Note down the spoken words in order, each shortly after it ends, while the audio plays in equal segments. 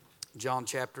John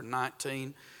chapter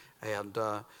 19. And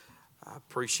I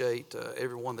appreciate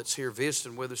everyone that's here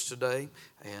visiting with us today.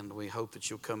 And we hope that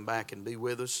you'll come back and be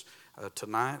with us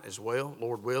tonight as well.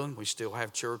 Lord willing, we still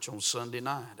have church on Sunday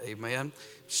night. Amen.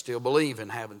 Still believe in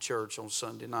having church on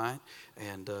Sunday night.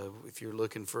 And if you're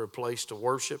looking for a place to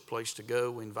worship, place to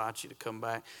go, we invite you to come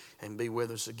back and be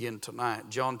with us again tonight.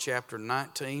 John chapter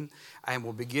 19, and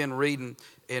we'll begin reading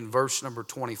in verse number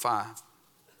 25.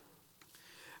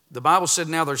 The Bible said,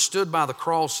 "Now there stood by the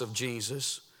cross of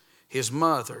Jesus his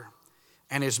mother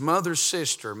and his mother's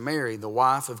sister, Mary, the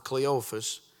wife of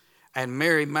Cleophas, and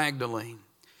Mary Magdalene.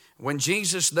 When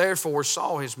Jesus therefore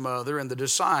saw his mother and the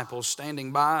disciples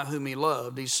standing by whom he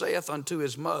loved, he saith unto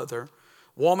his mother,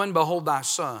 Woman, behold thy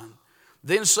son.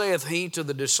 Then saith he to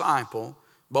the disciple,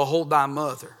 Behold thy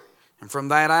mother. And from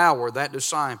that hour that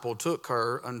disciple took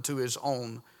her unto his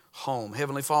own home."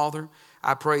 Heavenly Father,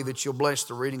 I pray that you'll bless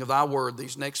the reading of thy word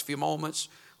these next few moments.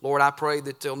 Lord, I pray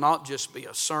that there'll not just be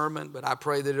a sermon, but I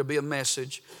pray that it'll be a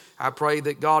message. I pray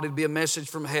that God, it'll be a message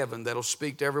from heaven that'll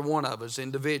speak to every one of us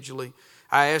individually.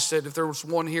 I ask that if there was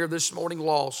one here this morning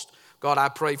lost, God, I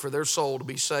pray for their soul to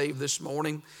be saved this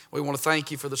morning. We want to thank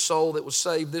you for the soul that was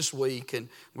saved this week, and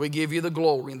we give you the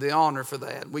glory and the honor for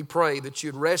that. We pray that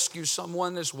you'd rescue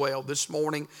someone as well this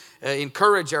morning,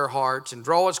 encourage our hearts, and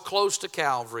draw us close to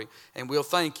Calvary, and we'll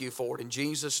thank you for it. In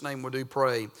Jesus' name we do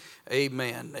pray.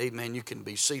 Amen. Amen. You can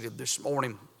be seated this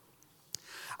morning.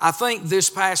 I think this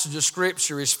passage of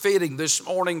Scripture is fitting this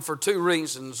morning for two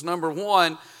reasons. Number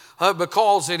one,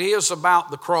 because it is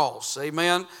about the cross.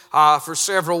 Amen. For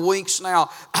several weeks now,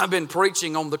 I've been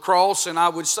preaching on the cross, and I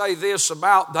would say this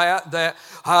about that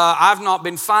I've not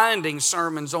been finding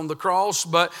sermons on the cross,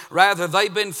 but rather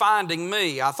they've been finding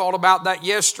me. I thought about that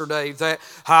yesterday, that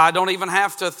I don't even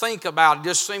have to think about it. It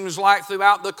just seems like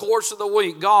throughout the course of the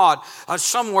week, God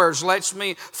somewhere lets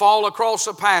me fall across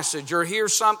a passage or hear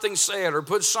something said or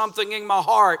put something in my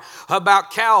heart about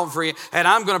Calvary, and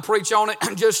I'm going to preach on it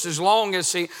just as long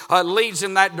as He leads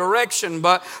in that direction.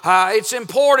 But it's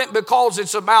important because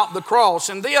it's about the cross.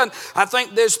 And then I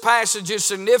think this passage is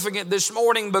significant this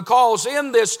morning because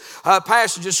in this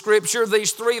passage of Scripture,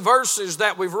 these three verses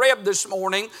that we've read this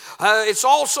morning, it's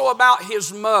also about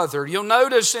his mother. You'll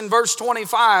notice in verse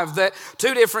 25 that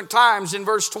two different times in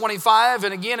verse 25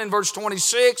 and again in verse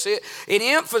 26, it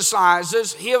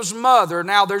emphasizes his mother.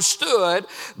 Now there stood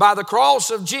by the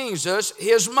cross of Jesus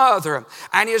his mother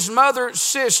and his mother's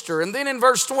sister. And then in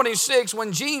verse 26,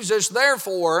 when Jesus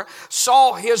therefore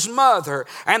saw his mother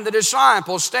and the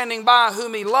disciples standing by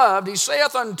whom he loved, he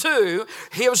saith unto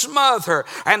his mother.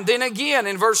 And then again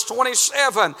in verse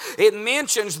 27, it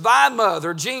mentions thy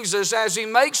mother, Jesus, as he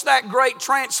makes that great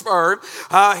transfer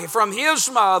from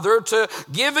his mother to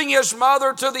giving his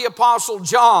mother to the Apostle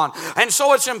John. And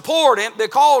so it's important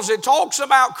because it talks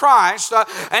about Christ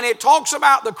and it talks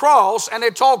about the cross and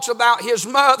it talks about his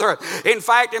mother. In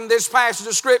fact, in this passage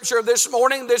of Scripture this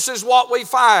morning, this is what we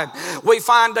find. We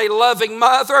find a loving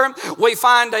mother. We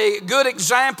find a good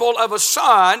example of a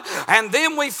son. And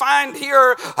then we find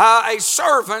here a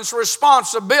servant's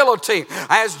responsibility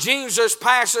as Jesus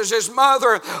passes his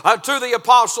mother to the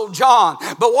Apostle John.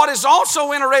 But what is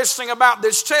also interesting about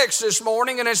this text this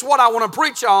morning, and it's what I want to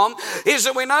preach on, is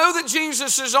that we know that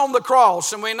Jesus is on the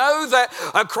cross and we know that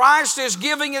Christ is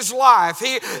giving his life.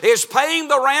 He is paying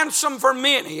the ransom for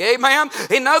many. Amen.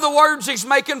 In other words, he's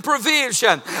making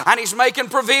provision. And he's making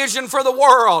provision for the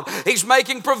world. He's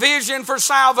making provision for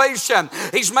salvation.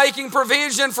 He's making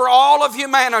provision for all of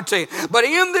humanity. But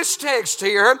in this text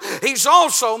here, he's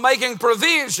also making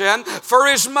provision for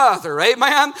his mother.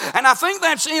 Amen. And I think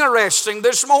that's interesting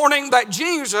this morning that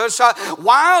Jesus,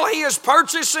 while he is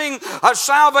purchasing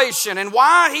salvation and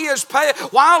while he is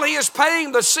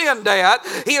paying the sin debt,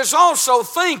 he is also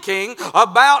thinking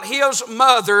about his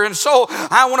mother. And so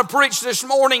I want to preach this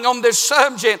morning on this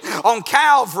subject, on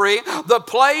Calvary, the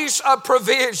place of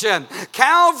provision.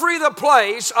 Calvary, the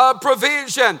place of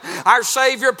provision. Our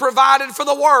Savior provided for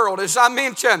the world, as I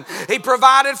mentioned. He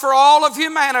provided for all of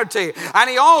humanity, and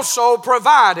he also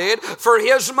provided for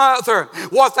his mother.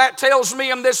 What that tells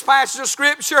me in this passage of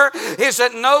Scripture is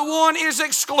that no one is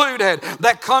excluded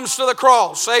that comes to the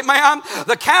cross. Amen.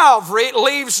 The Calvary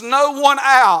leaves no one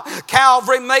out.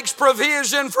 Calvary makes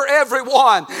provision for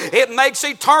everyone. It makes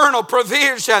eternal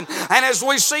provision. And as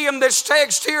we see in this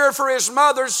text here for his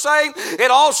mother's sake,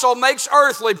 it also makes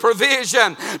earthly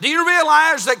provision. Do you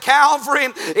realize that Calvary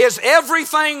is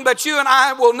everything that you and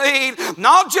I will need,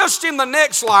 not just in the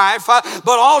next life,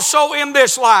 but also in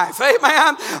this life?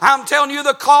 Amen. I'm telling you,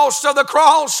 the cost of the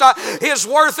cross is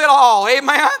worth it all.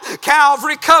 Amen.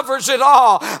 Calvary covers it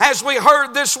all, as we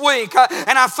heard this week.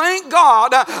 And I thank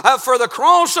God for the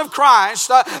cross of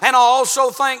Christ, and I also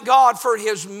thank God for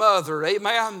his mother.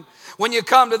 Amen. When you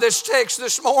come to this text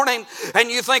this morning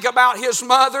and you think about his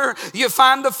mother, you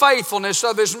find the faithfulness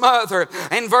of his mother.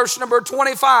 In verse number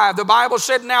 25, the Bible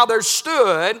said, "Now there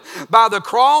stood by the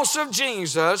cross of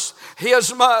Jesus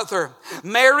his mother."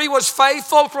 Mary was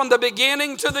faithful from the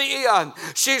beginning to the end.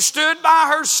 She stood by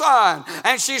her son,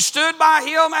 and she stood by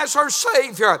him as her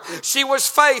Savior. She was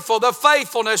faithful, the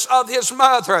faithfulness of his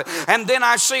mother. And then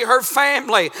I see her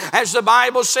family, as the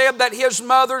Bible said that his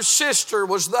mother's sister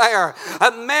was there.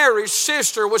 Mary's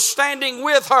sister was standing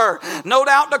with her, no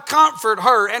doubt to comfort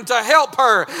her and to help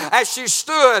her as she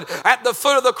stood at the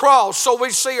foot of the cross. So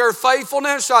we see her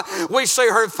faithfulness, we see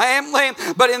her family.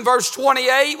 But in verse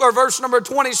 28 or verse number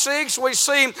 26, we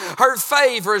see her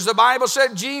favor. As the Bible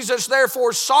said, Jesus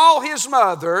therefore saw his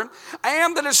mother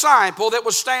and the disciple that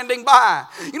was standing by.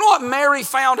 You know what Mary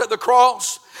found at the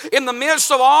cross? In the midst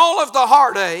of all of the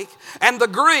heartache and the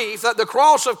grief that the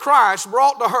cross of Christ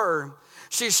brought to her,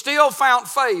 she still found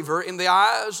favor in the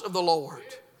eyes of the Lord.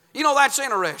 You know, that's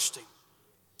interesting,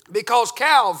 because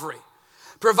Calvary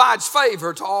provides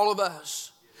favor to all of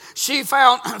us. She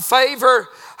found favor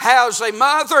as a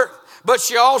mother, but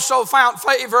she also found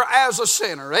favor as a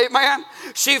sinner. Amen.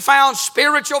 She found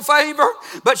spiritual favor,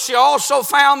 but she also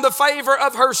found the favor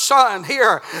of her son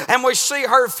here. And we see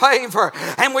her favor,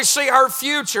 and we see her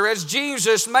future as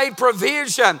Jesus made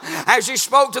provision. As he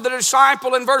spoke to the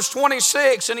disciple in verse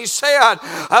 26, and he said,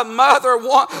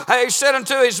 he said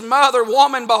unto his mother,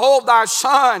 "Woman, behold thy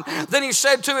son." Then he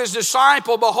said to his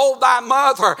disciple, "Behold thy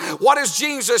mother." What is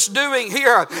Jesus doing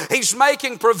here? He's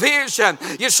making provision.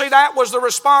 You see, that was the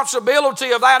responsibility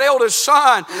of that eldest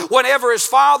son whenever his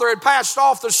father had passed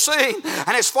off the scene.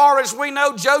 And as far as we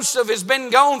know, Joseph has been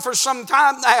gone for some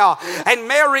time now, and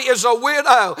Mary is a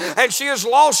widow, and she has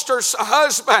lost her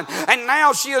husband, and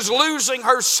now she is losing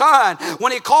her son.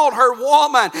 When he called her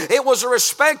woman, it was a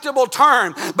respectable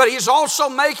term, but he's also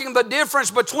making the difference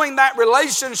between that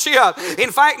relationship.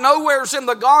 In fact, nowhere's in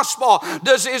the gospel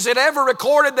is it ever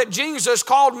recorded that Jesus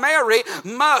called Mary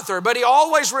mother, but he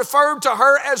always referred to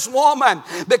her as woman,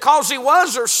 because he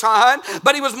was her son,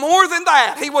 but he was more than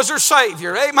that. He was her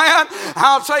Savior. Amen.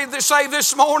 I'll say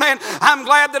this morning, I'm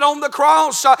glad that on the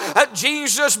cross,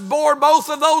 Jesus bore both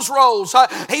of those roles.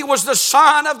 He was the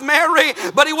son of Mary,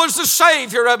 but he was the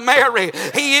Savior of Mary.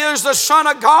 He is the Son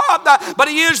of God, but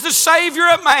he is the Savior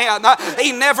of man.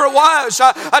 He never was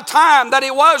a time that he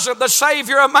wasn't the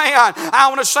Savior of man. I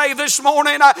want to say this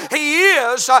morning, he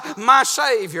is my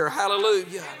Savior.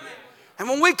 Hallelujah. And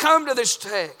when we come to this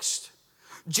text,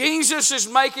 Jesus is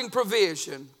making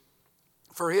provision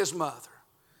for his mother.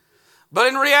 But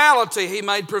in reality, he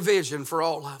made provision for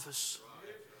all of us.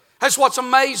 That's what's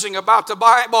amazing about the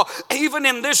Bible. Even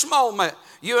in this moment,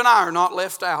 you and I are not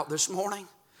left out this morning.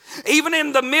 Even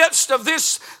in the midst of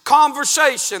this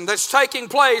conversation that's taking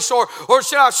place, or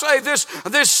should I say this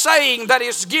saying that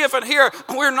is given here,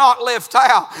 we're not left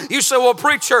out. You say, "Well,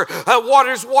 preacher,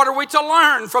 what are we to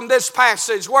learn from this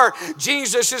passage where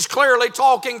Jesus is clearly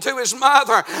talking to his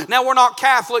mother?" Now, we're not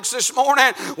Catholics this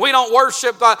morning. We don't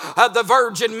worship the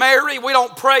Virgin Mary. We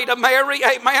don't pray to Mary.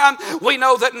 Amen. We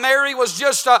know that Mary was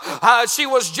just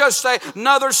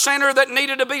another sinner that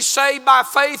needed to be saved by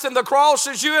faith in the cross,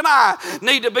 as you and I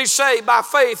need to be saved by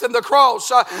faith in the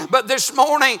cross. But this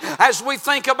morning, as we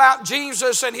think about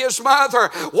Jesus and his mother,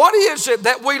 what is it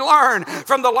that we learn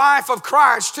from the life of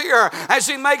Christ here as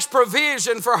he makes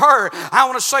provision for her? I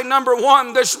want to say, number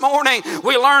one, this morning,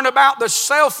 we learn about the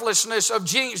selflessness of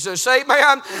Jesus.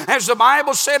 Amen. As the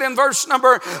Bible said in verse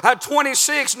number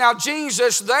 26, "Now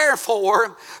Jesus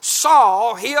therefore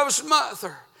saw his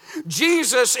mother."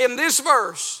 Jesus in this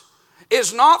verse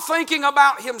is not thinking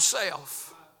about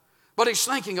himself, but he's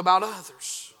thinking about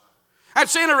others.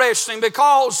 That's interesting,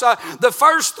 because the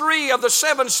first three of the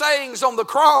 7 sayings on the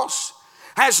cross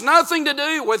has nothing to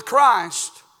do with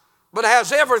Christ, but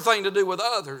has everything to do with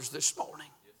others this morning.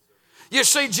 You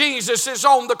see, Jesus is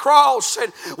on the cross,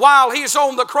 and while He's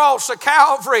on the cross of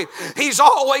Calvary, He's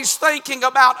always thinking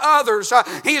about others.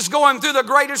 He's going through the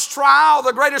greatest trial,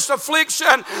 the greatest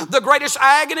affliction, the greatest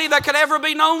agony that could ever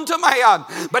be known to man.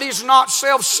 But He's not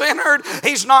self-centered.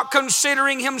 He's not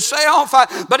considering Himself,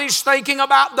 but He's thinking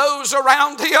about those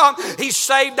around Him. He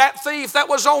saved that thief that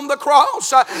was on the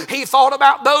cross. He thought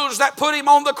about those that put Him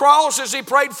on the cross as He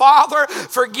prayed, Father,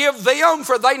 forgive them,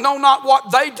 for they know not what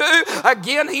they do.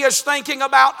 Again, He is thinking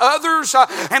about others,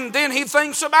 and then He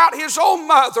thinks about His own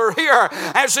mother here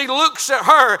as He looks at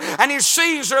her and He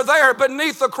sees her there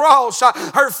beneath the cross,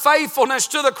 her faithfulness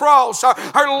to the cross,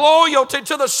 her loyalty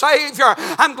to the Savior.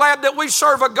 I'm glad that we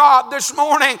serve a God this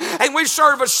morning, and we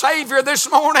serve a Savior this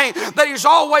morning that He's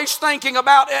always thinking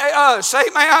about us.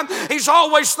 Amen. He's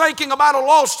always thinking about a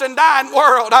lost and dying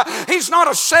world. He's not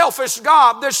a selfish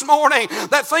God this morning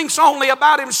that thinks only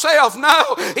about Himself.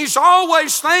 No, He's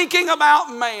always thinking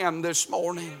about man this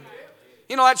morning.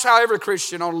 You know, that's how every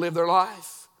Christian ought to live their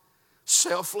life.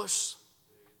 Selfless.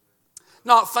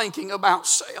 Not thinking about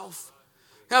self.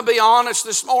 I'll be honest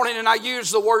this morning, and I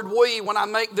use the word we when I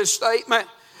make this statement.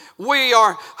 We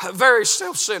are very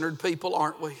self-centered people,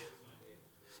 aren't we?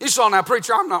 You saw now,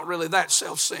 preacher, I'm not really that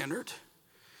self-centered.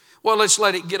 Well, let's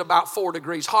let it get about 4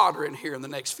 degrees hotter in here in the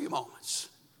next few moments.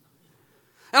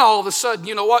 And all of a sudden,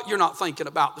 you know what? You're not thinking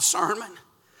about the sermon.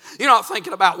 You're not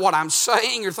thinking about what I'm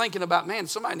saying. You're thinking about, man,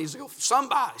 somebody needs to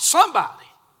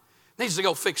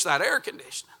go fix that air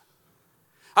conditioning.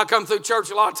 I come through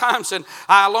church a lot of times, and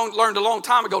I learned a long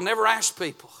time ago, never ask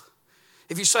people.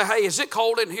 If you say, hey, is it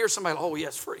cold in here? Somebody will, oh, yeah,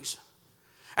 it's freezing.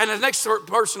 And the next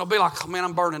person will be like, oh, man,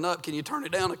 I'm burning up. Can you turn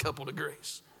it down a couple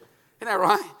degrees? Isn't that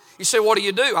right? You say, what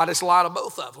do? I just lie to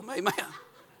both of them. Amen.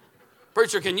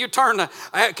 Preacher, can you turn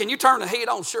the heat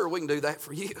on? Sure, we can do that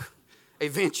for you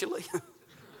eventually.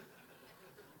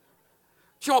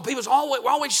 You know, we're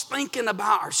always thinking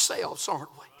about ourselves,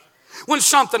 aren't we? When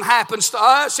something happens to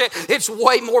us, it's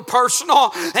way more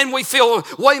personal, and we feel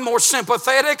way more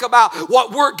sympathetic about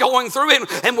what we're going through,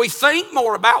 and we think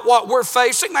more about what we're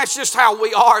facing. That's just how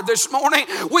we are this morning.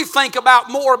 We think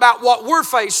more about what we're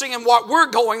facing and what we're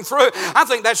going through. I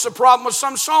think that's the problem with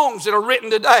some songs that are written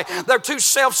today. They're too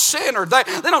self-centered. They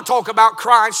don't talk about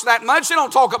Christ that much. They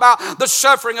don't talk about the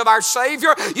suffering of our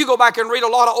Savior. You go back and read a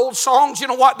lot of old songs, you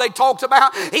know what they talked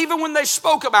about? Even when they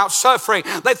spoke about suffering,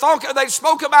 they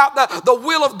spoke about the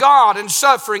will of God and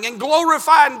suffering and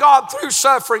glorifying God through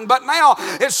suffering. But now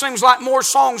it seems like more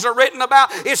songs are written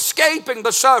about escaping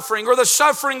the suffering or the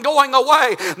suffering going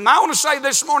away. And I want to say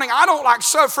this morning, I don't like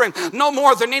suffering no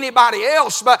more than anybody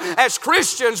else, but as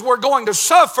Christians, we're going to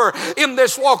suffer in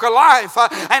this walk of life.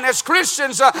 And as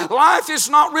Christians, life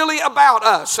is not really about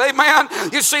us. Amen.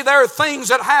 You see, there are things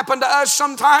that happen to us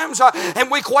sometimes, and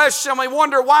we question, we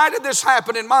wonder, why did this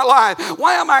happen in my life?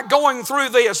 Why am I going through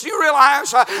this? You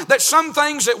realize that some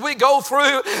things that we go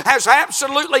through has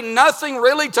absolutely nothing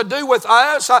really to do with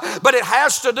us, but it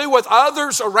has to do with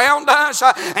others around us.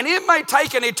 And it may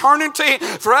take an eternity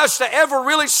for us to ever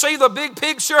really see the big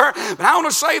picture. But I want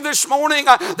to say this morning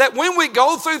that when we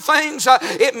go through things,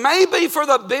 it may be for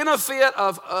the benefit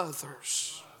of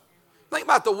others. Think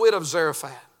about the widow of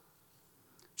Zarephath.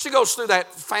 She goes through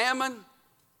that famine.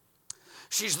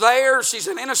 She's there. She's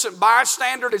an innocent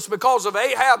bystander. It's because of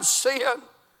Ahab's sin.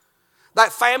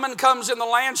 That famine comes in the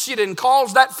land. She didn't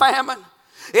cause that famine.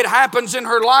 It happens in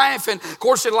her life. And of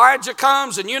course Elijah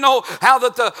comes, and you know how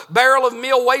that the barrel of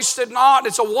meal wasted not.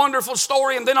 It's a wonderful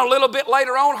story. And then a little bit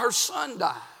later on, her son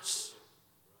dies.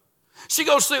 She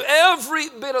goes through every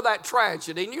bit of that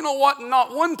tragedy. And you know what?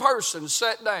 Not one person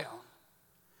sat down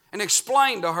and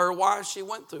explained to her why she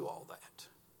went through all that.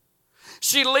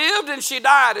 She lived and she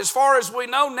died, as far as we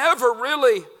know, never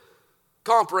really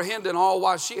comprehending all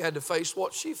why she had to face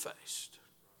what she faced.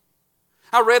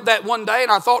 I read that one day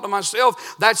and I thought to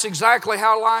myself, that's exactly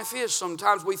how life is.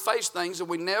 Sometimes we face things and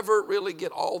we never really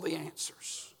get all the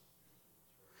answers.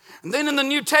 And then in the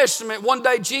New Testament, one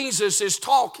day Jesus is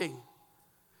talking.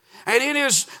 And in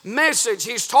his message,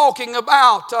 he's talking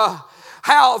about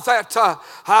how that,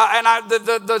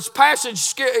 the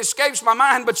passage escapes my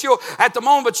mind, but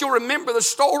you'll remember the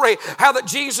story, how that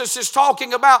Jesus is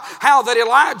talking about how that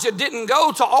Elijah didn't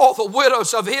go to all the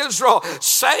widows of Israel,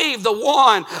 save the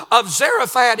one of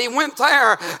Zarephath. He went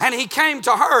there and he came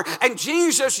to her, and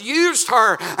Jesus used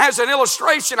her as an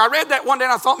illustration. I read that one day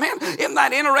and I thought, man, isn't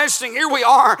that interesting? Here we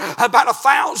are about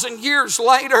 1,000 years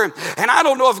later, and I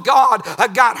don't know if God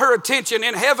got her attention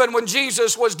in heaven when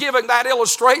Jesus was giving that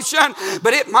illustration.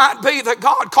 but it might be that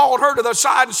God called her to the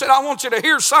side and said, I want you to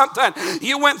hear something.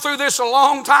 You went through this a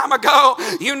long time ago.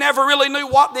 You never really knew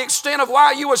what the extent of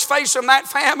why you was facing that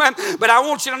famine, but I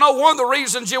want you to know one of the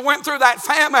reasons you went through that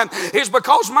famine is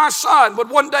because my son would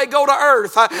one day go to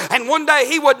earth, and one day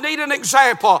he would need an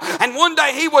example, and one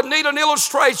day he would need an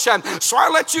illustration. So I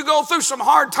let you go through some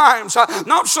hard times,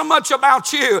 not so much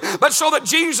about you, but so that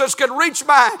Jesus could reach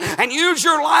back and use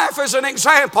your life as an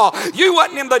example. You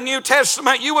wasn't in the New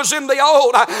Testament, you was in the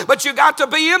Old, but you got to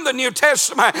be in the New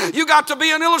Testament. You got to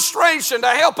be an illustration to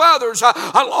help others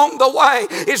along the way.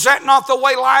 Is that not the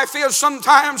way life is?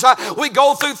 Sometimes we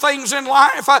go through things in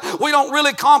life, we don't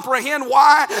really comprehend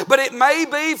why, but it may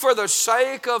be for the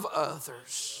sake of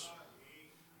others.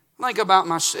 Think about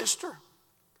my sister.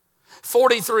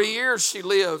 43 years she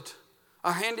lived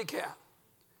a handicap.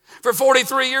 For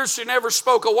 43 years, she never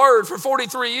spoke a word. For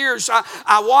 43 years,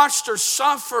 I watched her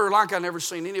suffer like I never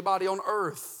seen anybody on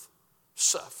earth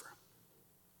suffer.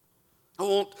 I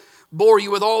won't bore you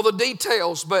with all the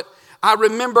details, but I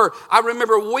remember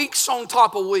weeks on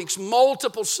top of weeks,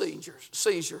 multiple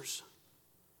seizures.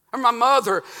 And my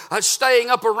mother staying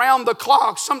up around the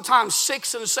clock, sometimes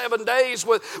 6 and 7 days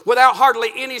without hardly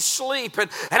any sleep. And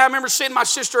I remember seeing my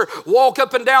sister walk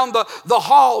up and down the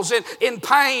halls in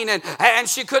pain, and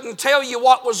she couldn't tell you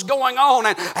what was going on,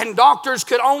 and doctors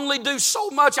could only do so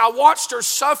much. I watched her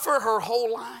suffer her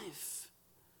whole life.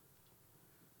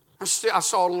 I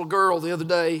saw a little girl the other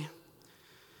day.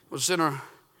 I was in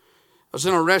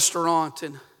a restaurant,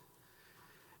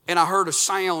 and I heard a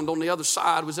sound on the other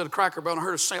side. I was at a Cracker Barrel, and I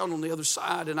heard a sound on the other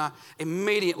side. And I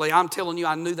immediately, I'm telling you,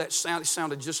 I knew that sound. It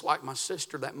sounded just like my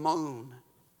sister, that moan.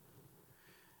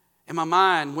 And my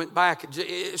mind went back.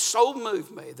 It so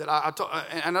moved me that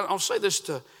and I'll say this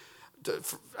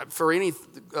for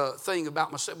anything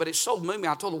about myself, but it so moved me.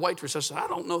 I told the waitress, I said, I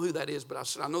don't know who that is, but I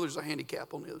said, I know there's a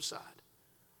handicap on the other side.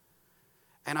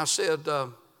 And I said,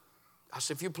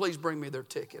 if you please bring me their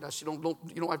ticket. I said, you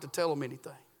don't have to tell them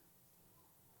anything.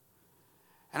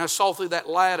 And I saw through that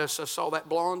lattice, I saw that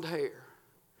blonde hair.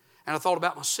 And I thought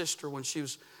about my sister when she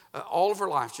was, all of her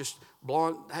life, just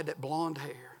blonde, had that blonde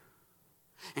hair.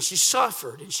 And she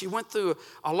suffered, and she went through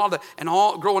a lot of that. And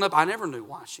all growing up, I never knew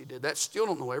why she did that. Still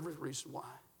don't know every reason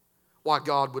why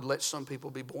God would let some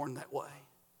people be born that way.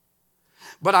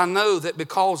 But I know that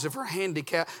because of her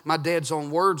handicap, my dad's own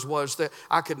words was that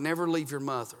I could never leave your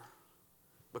mother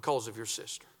because of your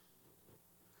sister.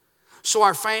 So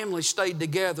our family stayed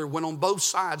together, went on both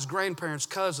sides, grandparents,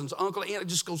 cousins, uncle, and it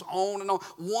just goes on and on.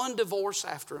 One divorce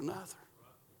after another.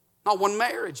 Not one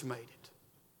marriage made it.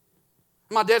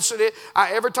 My dad said,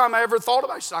 every time I ever thought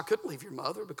about it, he said, I couldn't leave your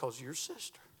mother because of your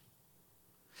sister.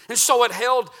 And so it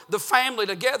held the family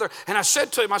together. And I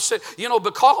said to him, I said,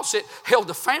 because it held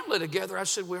the family together, I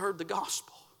said, we heard the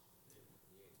gospel.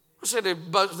 I said,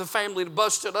 the family had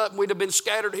busted up and we'd have been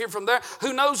scattered here from there.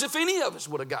 Who knows if any of us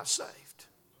would have got saved.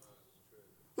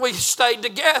 We stayed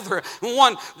together.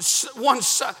 One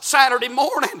Saturday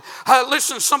morning,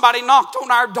 somebody knocked on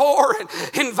our door and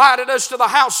invited us to the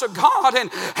house of God.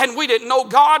 And we didn't know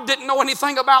God, didn't know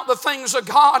anything about the things of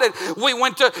God. And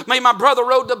me and my brother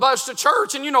rode the bus to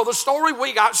church. And you know the story,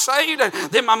 we got saved. And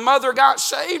then my mother got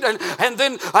saved. And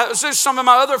then some of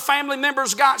my other family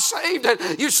members got saved.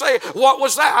 And you say, what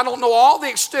was that? I don't know all the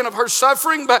extent of her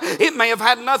suffering, but it may have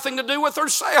had nothing to do with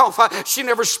herself. She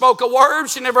never spoke a word.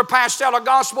 She never passed out a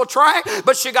gospel tract,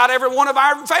 but she got every one of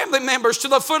our family members to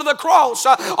the foot of the cross,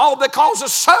 all because of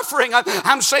suffering.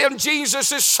 I'm saying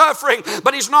Jesus is suffering,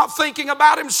 but he's not thinking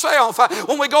about himself.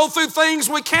 When we go through things,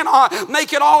 we cannot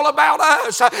make it all about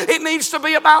us. It needs to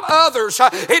be about others.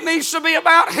 It needs to be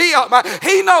about him.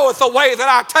 He knoweth the way that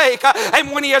I take,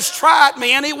 and when he has tried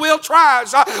me, and he will try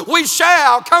us, we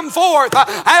shall come forth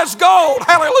as gold.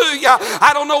 Hallelujah.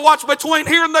 I don't know what's between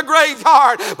here and the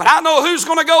graveyard, but I know who's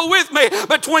going to go with me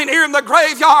between here and the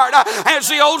graveyard. As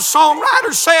the old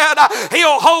songwriter said,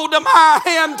 he'll hold to my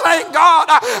hand, thank God,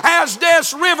 as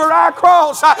death's river I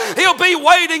cross. He'll be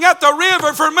waiting at the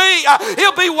river for me.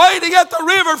 He'll be waiting at the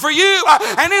river for you,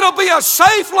 and it'll be a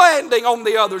safe landing on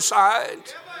the other side.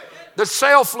 The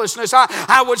selflessness.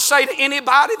 I would say to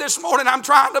anybody this morning, I'm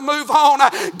trying to move on.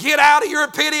 Get out of your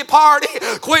pity party.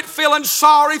 Quit feeling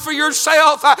sorry for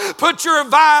yourself. Put your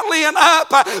violin up.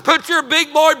 Put your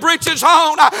big boy britches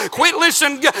on. Quit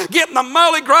getting the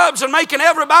mully grubs and making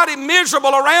everybody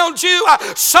miserable around you.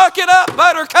 Suck it up,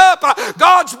 buttercup.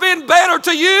 God's been better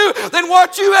to you than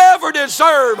what you ever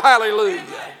deserve. Hallelujah.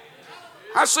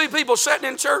 I see people sitting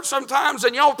in church sometimes,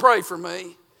 and y'all pray for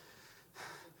me.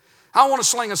 I want to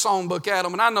sling a songbook at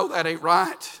them, and I know that ain't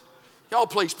right. Y'all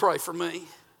please pray for me.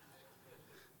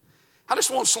 I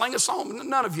just want to sling a song.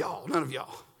 None of y'all.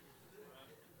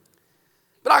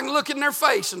 But I can look in their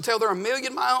face and tell they're a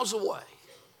million miles away.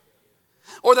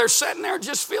 Or they're sitting there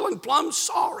just feeling plumb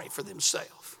sorry for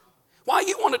themselves. Why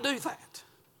you want to do that?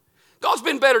 God's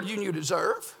been better than you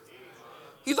deserve.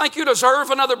 You think you deserve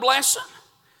another blessing?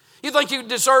 You think you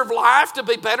deserve life to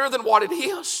be better than what it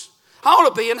is? I ought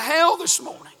to be in hell this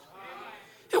morning.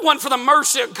 It wasn't for the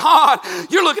mercy of God.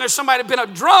 You're looking at somebody who's been a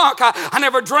drunk. I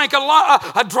never drank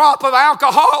a drop of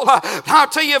alcohol. I'll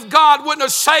tell you, if God wouldn't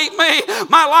have saved me,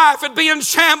 my life would be in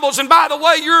shambles. And by the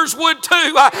way, yours would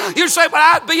too. You say, but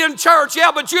I'd be in church.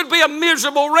 Yeah, but you'd be a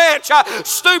miserable wretch,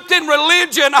 stooped in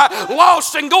religion,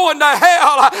 lost and going to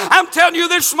hell. I'm telling you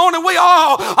this morning, we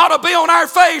all ought to be on our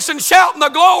face and shouting the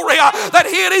glory that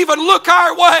He'd even look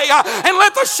our way and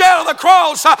let the shadow of the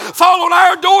cross fall on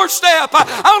our doorstep.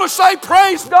 I want to say,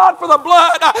 praise God for the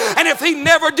blood. And if He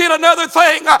never did another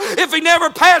thing, if He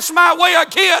never passed my way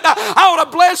again, I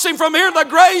want to bless Him from here to the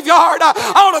graveyard.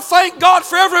 I want to thank God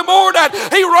for every morning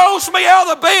He rose me out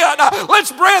of the bed.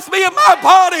 Let's breath me in my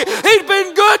body. He's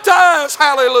been good to us.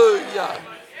 Hallelujah.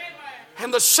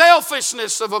 And the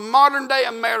selfishness of a modern day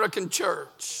American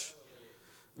church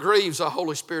grieves the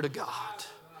Holy Spirit of God.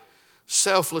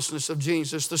 Selflessness of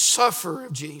Jesus, the sufferer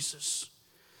of Jesus.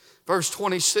 Verse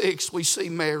 26, we see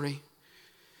Mary.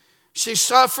 She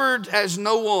suffered as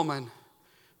no woman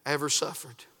ever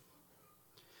suffered.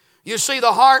 You see,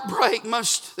 the heartbreak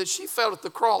that she felt at the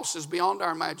cross is beyond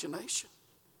our imagination.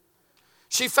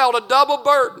 She felt a double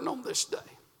burden on this day.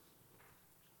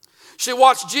 She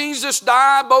watched Jesus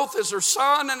die both as her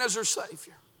son and as her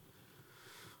Savior.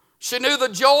 She knew the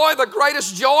joy, the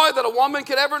greatest joy that a woman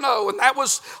could ever know, and that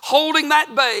was holding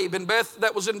that babe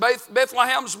that was in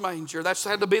Bethlehem's manger. That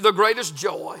had to be the greatest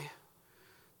joy.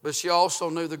 But she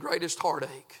also knew the greatest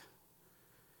heartache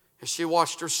as she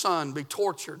watched her son be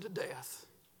tortured to death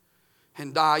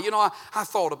and die. You know, I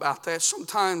thought about that.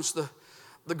 Sometimes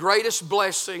the greatest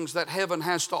blessings that heaven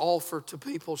has to offer to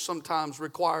people sometimes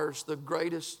requires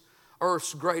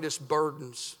earth's greatest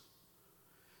burdens.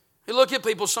 You look at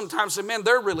people sometimes and say, man,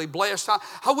 they're really blessed.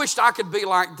 I wished I could be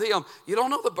like them. You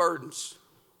don't know the burdens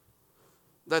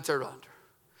that they're under.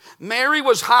 Mary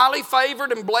was highly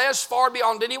favored and blessed far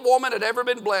beyond any woman had ever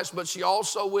been blessed, but she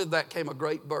also, with that came a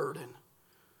great burden.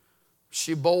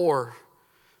 She bore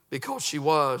because she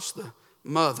was the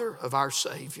mother of our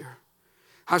Savior.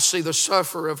 I see the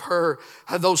suffer of her,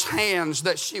 those hands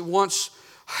that she once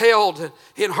held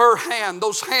in her hand,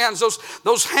 those hands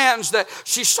that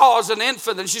she saw as an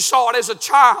infant, and she saw it as a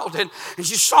child, and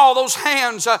she saw those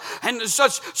hands and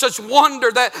such wonder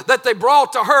that they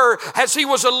brought to her as he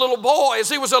was a little boy, as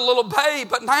he was a little babe.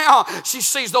 But now she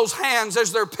sees those hands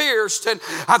as they're pierced. And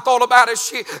I thought about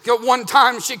it. One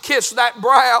time she kissed that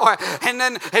brow,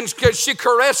 and she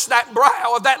caressed that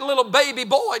brow of that little baby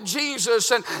boy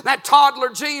Jesus, and that toddler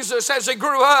Jesus as he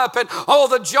grew up. And oh,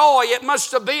 the joy it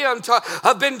must have been to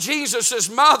have been Jesus'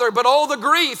 mother, but oh, the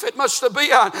grief it must have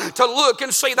been to look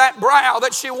and see that brow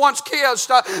that she once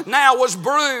kissed now was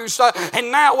bruised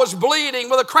and now was bleeding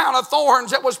with a crown of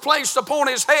thorns that was placed upon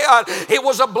his head. It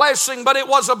was a blessing, but it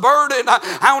was a burden.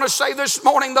 I want to say this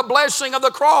morning, the blessing of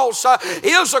the cross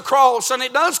is a cross, and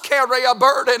it does carry a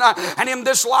burden. And in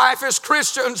this life as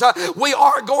Christians, we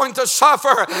are going to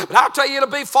suffer. But I'll tell you, it'll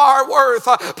be far worth.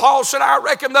 Paul said, I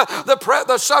reckon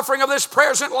the suffering of this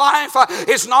present life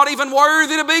is not even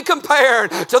worthy to be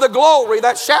compared to the glory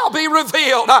that shall be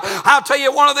revealed. I'll tell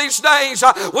you, one of these days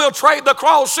we'll trade the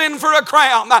cross in for a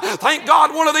crown. Thank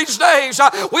God one of these days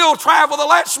we'll travel the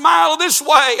last mile of this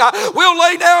way. We'll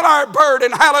lay down our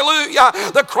burden.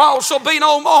 Hallelujah. The cross will be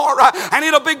no more, and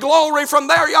it'll be glory from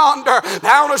there yonder.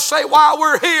 Now I want to say, while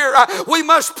we're here, we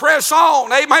must press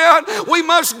on. Amen. We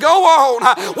must go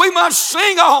on. We must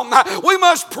sing on. We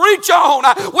must preach on.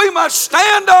 We must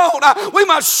stand on. We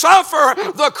must suffer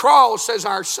the cross as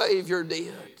our Savior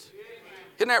did.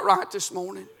 Isn't that right this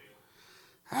morning?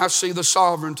 I see the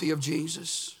sovereignty of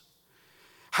Jesus.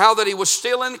 How that He was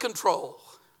still in control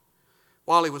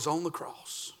while He was on the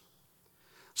cross.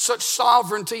 Such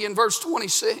sovereignty in verse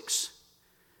 26.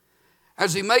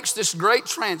 As He makes this great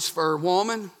transfer,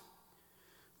 woman,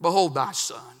 behold thy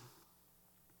son.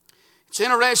 It's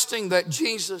interesting that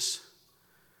Jesus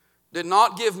did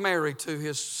not give Mary to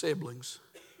His siblings.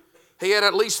 He had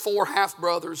at least 4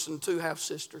 half-brothers and 2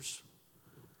 half-sisters.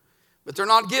 But they're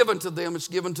not given to them. She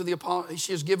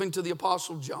is given to the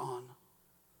Apostle John.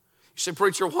 You say,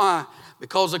 preacher, why?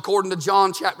 Because according to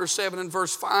John chapter 7 and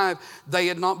verse 5, they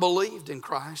had not believed in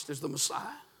Christ as the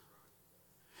Messiah.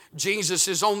 Jesus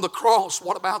is on the cross.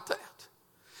 What about that?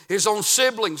 His own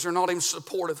siblings are not in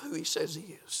support of who He says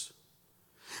He is.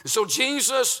 And so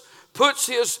Jesus puts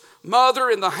His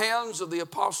mother in the hands of the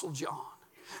Apostle John.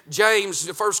 James,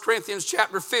 1 Corinthians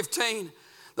chapter 15,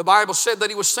 the Bible said that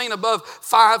he was seen above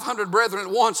 500 brethren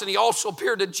at once, and he also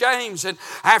appeared to James. And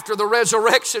after the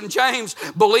resurrection, James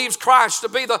believes Christ to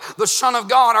be the Son of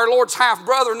God, our Lord's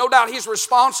half-brother. No doubt he's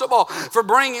responsible for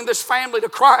bringing this family to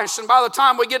Christ. And by the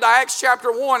time we get to Acts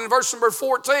chapter 1 and verse number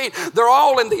 14, they're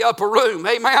all in the upper room.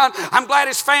 Amen. I'm glad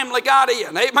his family got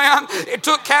in. Amen. It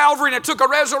took Calvary and it took a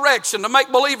resurrection to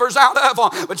make believers out of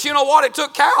them. But you know what? It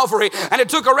took Calvary and it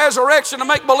took a resurrection to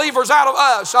make believers out of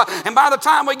us. And by the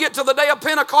time we get to the day of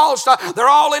Pentecost, they're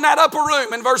all in that upper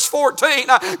room in verse 14,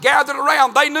 gathered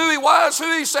around. They knew he was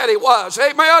who he said he was.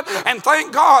 Amen. And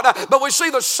thank God. But we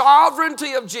see the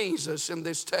sovereignty of Jesus in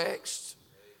this text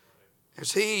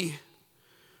as he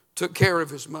took care of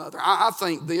his mother. I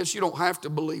think this, you don't have to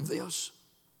believe this.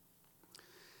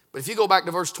 But if you go back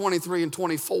to verse 23 and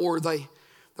 24, the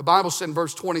Bible said in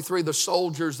verse 23, the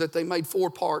soldiers, that they made 4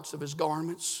 parts of his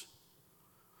garments.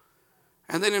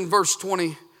 And then in verse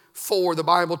 24, the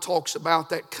Bible talks about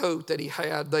that coat that he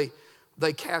had.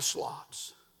 They cast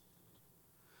lots.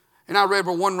 And I read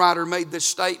where one writer made this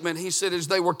statement. He said as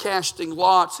they were casting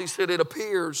lots, he said it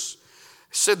appears,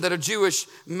 said that a Jewish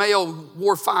male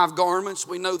wore 5 garments.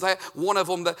 We know that. One of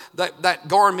them, that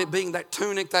garment being that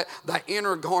tunic, that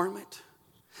inner garment.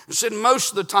 It said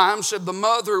most of the time, said the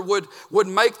mother would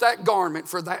make that garment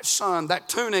for that son, that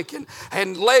tunic.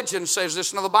 And legend says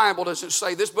this. Now the Bible doesn't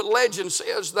say this, but legend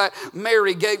says that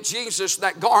Mary gave Jesus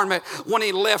that garment when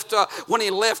he left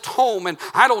home. And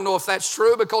I don't know if that's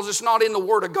true because it's not in the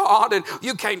Word of God. And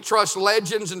you can't trust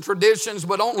legends and traditions,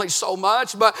 but only so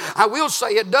much. But I will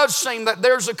say it does seem that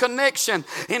there's a connection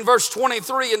in verse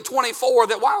 23 and 24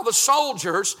 that while the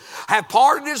soldiers have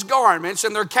parted his garments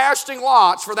and they're casting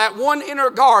lots for that one inner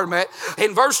garment,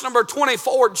 in verse number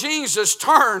 24, Jesus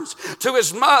turns to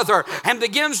his mother and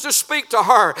begins to speak to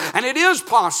her. And it is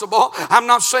possible, I'm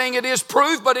not saying it is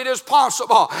proof, but it is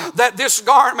possible that this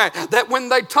garment, that when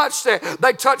they touched it,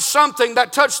 they touched something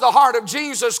that touched the heart of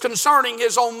Jesus concerning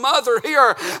his own mother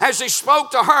here as he spoke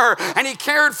to her and he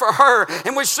cared for her.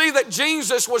 And we see that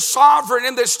Jesus was sovereign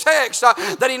in this text,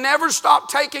 that he never stopped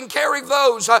taking care of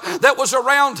those that was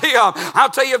around him. I'll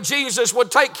tell you, if Jesus would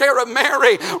take care of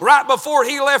Mary right before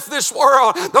he left this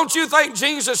world, don't you think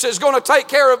Jesus is going to take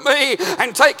care of me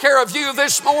and take care of you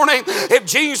this morning? If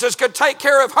Jesus could take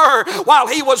care of her while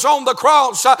he was on the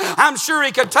cross, I'm sure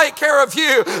he could take care of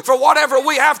you for whatever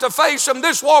we have to face in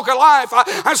this walk of life.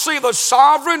 I see the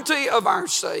sovereignty of our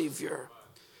Savior.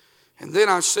 And then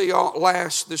I see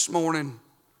last this morning,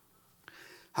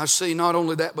 I see not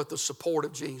only that, but the support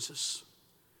of Jesus.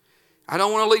 I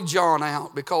don't want to leave John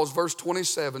out because verse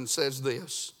 27 says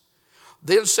this.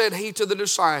 Then said he to the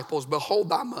disciples, behold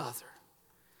thy mother.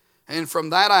 And from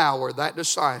that hour, that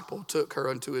disciple took her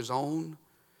unto his own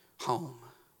home.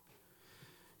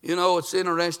 You know, it's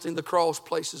interesting, the cross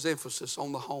places emphasis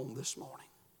on the home this morning.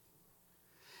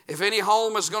 If any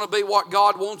home is going to be what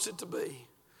God wants it to be,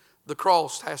 the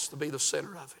cross has to be the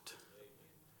center of it.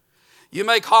 You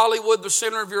make Hollywood the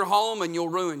center of your home and you'll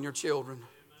ruin your children.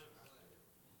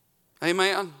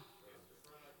 Amen.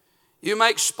 You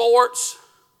make sports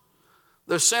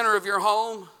the center of your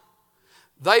home,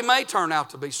 they may turn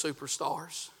out to be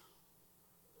superstars.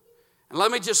 And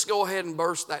let me just go ahead and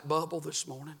burst that bubble this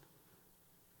morning.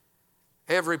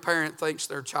 Every parent thinks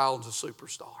their child's a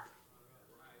superstar.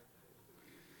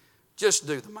 Just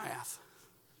do the math.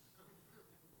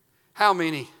 How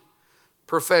many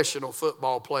professional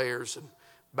football players and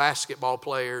basketball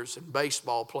players and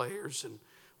baseball players and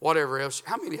whatever else,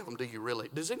 how many of them do you really,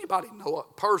 does anybody know it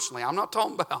personally? I'm not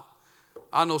talking about,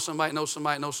 I know somebody, know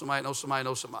somebody, know somebody, know somebody,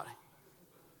 know somebody.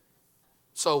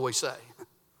 So we say.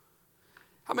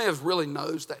 How many of us really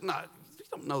knows that? No, you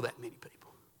don't know that many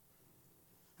people.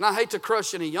 And I hate to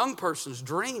crush any young person's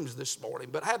dreams this morning,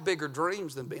 but have bigger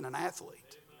dreams than being an athlete.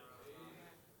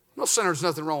 No, there's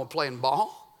nothing wrong with playing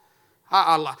ball.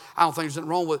 I don't think there's anything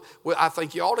wrong with, I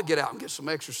think you ought to get out and get some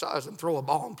exercise and throw a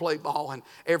ball and play ball. And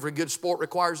every good sport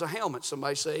requires a helmet.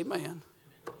 Somebody say amen.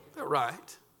 They're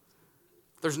right.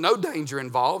 There's no danger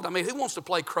involved. I mean, who wants to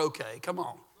play croquet? Come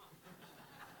on.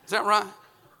 Is that right?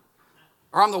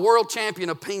 Or I'm the world champion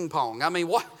of ping pong. I mean,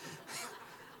 what?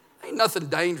 Ain't nothing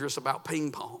dangerous about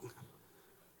ping pong,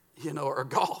 or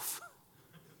golf.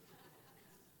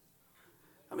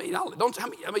 I mean,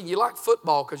 you like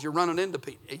football because you're running into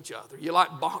each other. You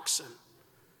like boxing.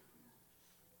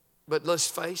 But let's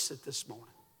face it this morning.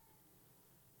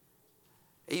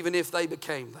 Even if they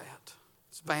became that,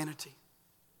 it's vanity.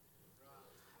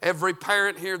 Every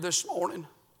parent here this morning,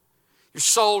 your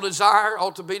sole desire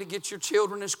ought to be to get your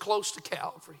children as close to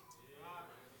Calvary.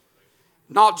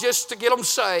 Not just to get them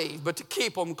saved, but to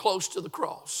keep them close to the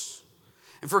cross.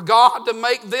 and for God to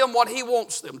make them what He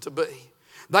wants them to be.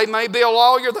 They may be a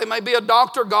lawyer, they may be a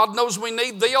doctor, God knows we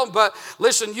need them, but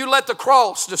listen, you let the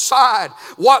cross decide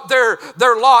what their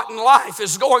lot in life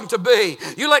is going to be.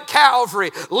 You let Calvary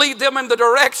lead them in the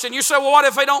direction. You say, well, what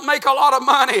if they don't make a lot of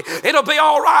money? It'll be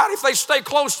all right if they stay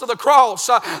close to the cross.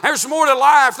 There's more to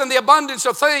life than the abundance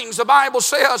of things. The Bible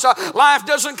says life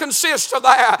doesn't consist of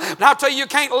that. But I'll tell you, you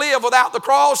can't live without the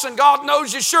cross, and God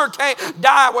knows you sure can't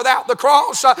die without the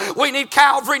cross. We need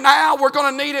Calvary now. We're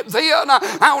going to need it then.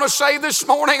 I want to say this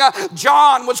morning,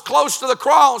 John was close to the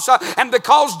cross, and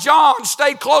because John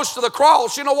stayed close to the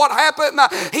cross, you know what happened?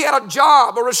 He had a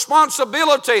job, a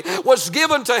responsibility was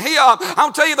given to him.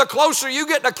 I'll tell you, the closer you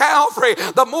get to Calvary,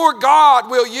 the more God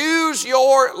will use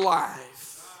your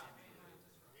life.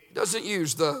 He doesn't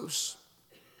use those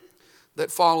that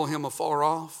follow Him afar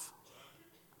off,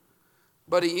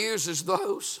 but He uses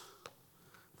those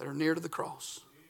that are near to the cross.